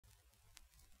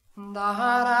Da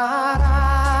da da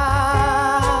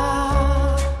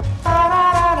da da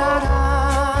da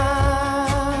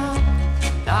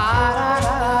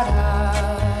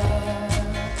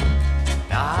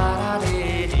da da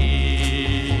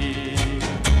dee.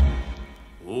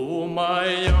 Oh, my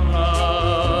young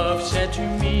love said to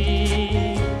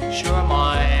me, sure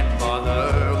my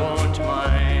mother won't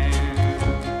mind,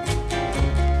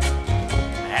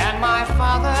 and my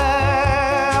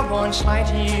father won't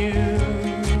slight you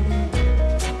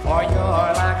for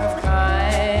your lack of kind.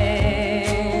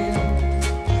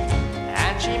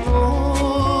 And she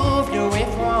moved away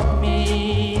from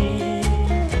me,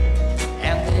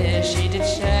 and this she did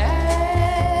say,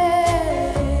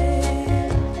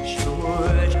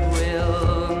 sure it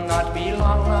will not be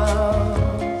long now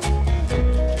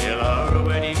till our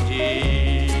wedding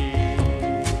day.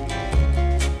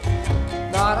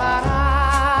 Da da da.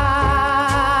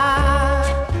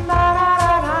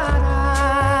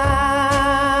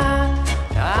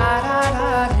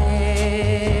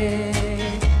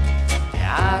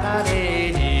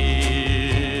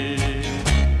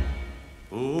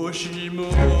 She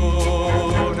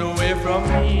moved away from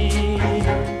me,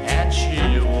 and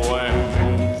she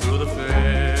went through the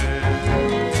fair.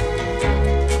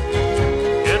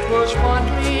 It was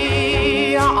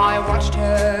fondly I watched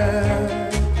her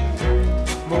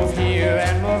move here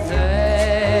and move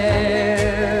there.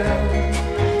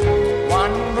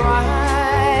 One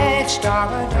bright star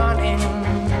a-dawning,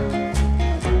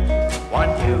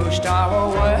 one new star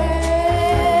away.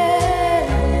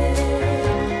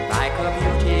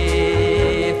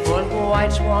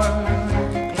 White swan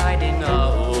gliding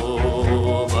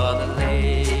over the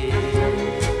lake.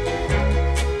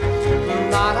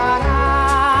 La da da.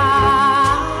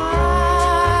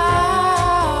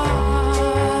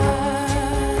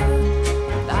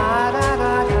 Da da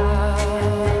da da.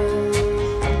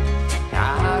 Da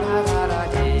da da da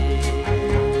dee.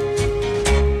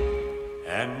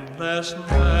 And last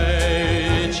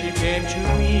night she came to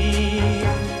me,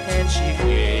 and she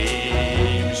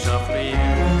came softly.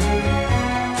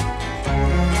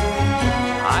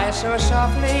 So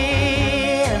softly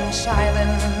and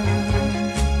silent,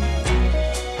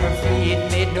 her feet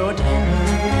made no dent,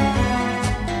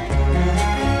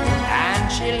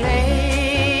 and she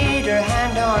laid her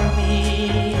hand on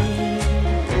me,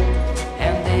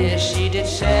 and this she did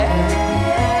say,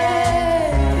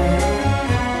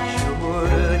 sure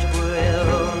it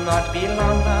will not be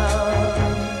long